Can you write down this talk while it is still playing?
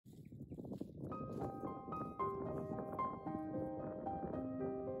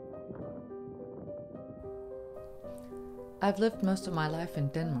I've lived most of my life in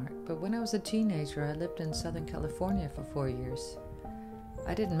Denmark, but when I was a teenager, I lived in Southern California for 4 years.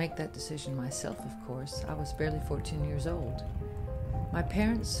 I didn't make that decision myself, of course. I was barely 14 years old. My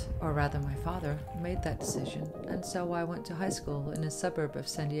parents, or rather my father, made that decision, and so I went to high school in a suburb of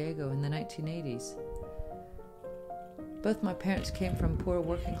San Diego in the 1980s. Both my parents came from poor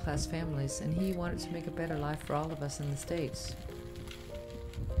working-class families, and he wanted to make a better life for all of us in the States.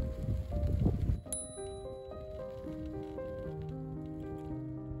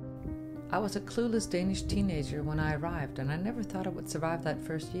 I was a clueless Danish teenager when I arrived, and I never thought I would survive that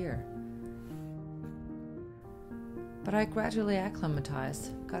first year. But I gradually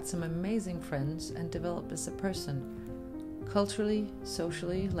acclimatized, got some amazing friends, and developed as a person, culturally,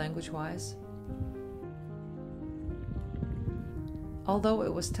 socially, language-wise. Although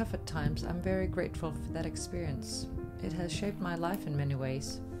it was tough at times, I'm very grateful for that experience. It has shaped my life in many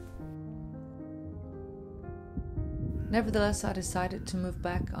ways. Nevertheless, I decided to move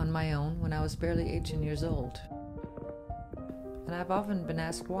back on my own when I was barely 18 years old. And I've often been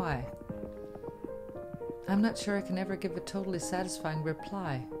asked why. I'm not sure I can ever give a totally satisfying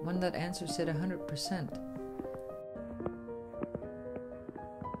reply, one that answers it 100%.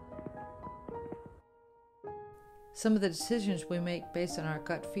 Some of the decisions we make based on our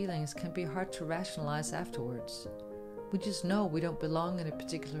gut feelings can be hard to rationalize afterwards. We just know we don't belong in a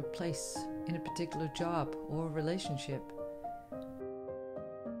particular place, in a particular job or relationship.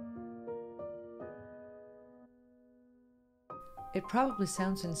 It probably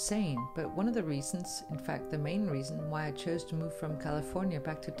sounds insane, but one of the reasons, in fact the main reason why I chose to move from California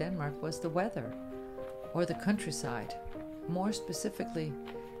back to Denmark was the weather, or the countryside. More specifically,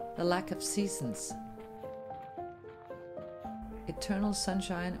 the lack of seasons. Eternal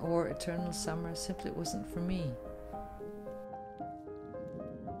sunshine or eternal summer simply wasn't for me.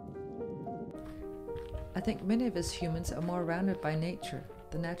 I think many of us humans are more surrounded by nature,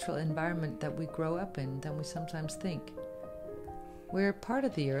 the natural environment that we grow up in, than we sometimes think. We're part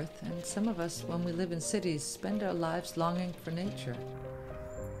of the earth, and some of us, when we live in cities, spend our lives longing for nature.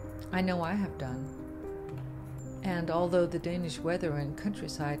 I know I have done. And although the Danish weather and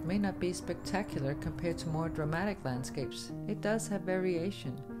countryside may not be spectacular compared to more dramatic landscapes, it does have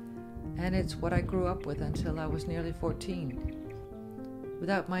variation, and it's what I grew up with until I was nearly 14.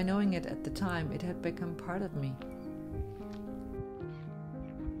 Without my knowing it at the time, it had become part of me.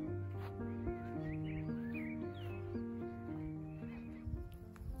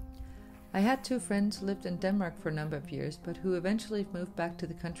 I had 2 friends who lived in Denmark for a number of years, but who eventually moved back to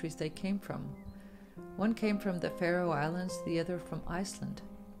the countries they came from. One came from the Faroe Islands, the other from Iceland.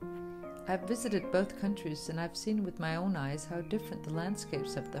 I've visited both countries, and I've seen with my own eyes how different the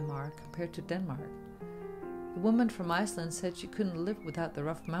landscapes of them are compared to Denmark. The woman from Iceland said she couldn't live without the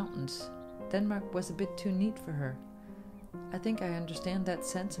rough mountains. Denmark was a bit too neat for her. I think I understand that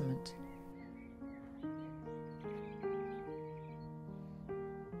sentiment.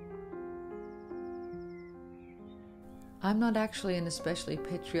 I'm not actually an especially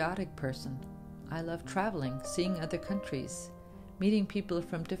patriotic person. I love traveling, seeing other countries, meeting people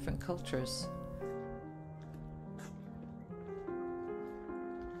from different cultures.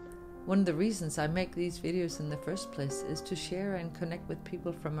 One of the reasons I make these videos in the first place is to share and connect with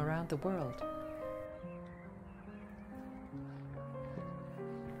people from around the world.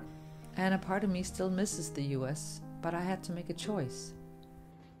 And a part of me still misses the US, but I had to make a choice.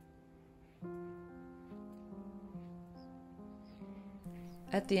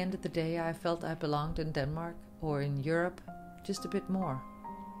 At the end of the day, I felt I belonged in Denmark, or in Europe, just a bit more.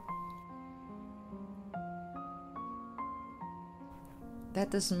 That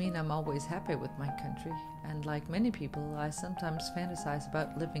doesn't mean I'm always happy with my country, and like many people, I sometimes fantasize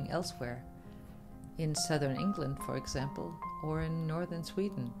about living elsewhere. In southern England, for example, or in northern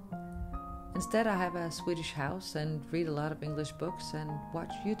Sweden. Instead, I have a Swedish house and read a lot of English books and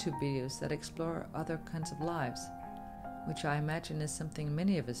watch YouTube videos that explore other kinds of lives, which I imagine is something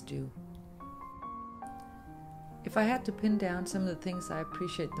many of us do. If I had to pin down some of the things I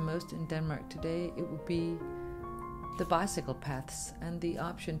appreciate the most in Denmark today, it would be the bicycle paths and the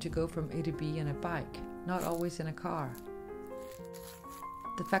option to go from A to B on a bike, not always in a car.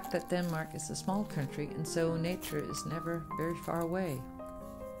 The fact that Denmark is a small country and so nature is never very far away.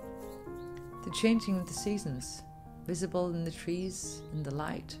 The changing of the seasons, visible in the trees, in the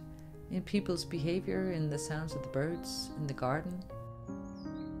light, in people's behavior, in the sounds of the birds, in the garden.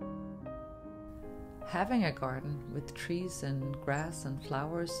 Having a garden with trees and grass and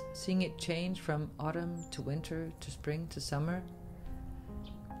flowers, seeing it change from autumn to winter to spring to summer.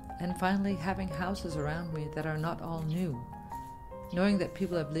 And finally, having houses around me that are not all new, knowing that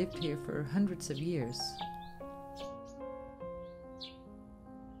people have lived here for hundreds of years.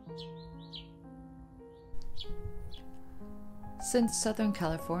 Since Southern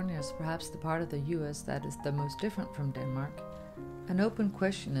California is perhaps the part of the US that is the most different from Denmark, an open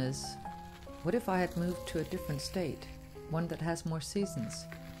question is, what if I had moved to a different state, one that has more seasons?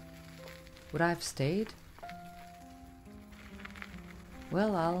 Would I have stayed?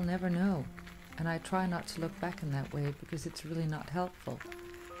 Well, I'll never know, and I try not to look back in that way because it's really not helpful.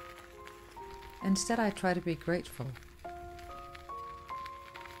 Instead, I try to be grateful.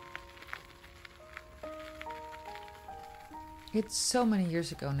 It's so many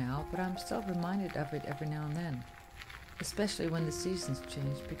years ago now, but I'm still reminded of it every now and then, especially when the seasons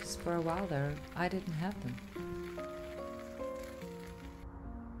change, because for a while there, I didn't have them.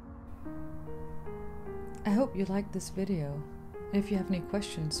 I hope you liked this video. If you have any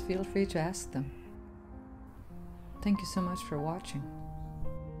questions, feel free to ask them. Thank you so much for watching.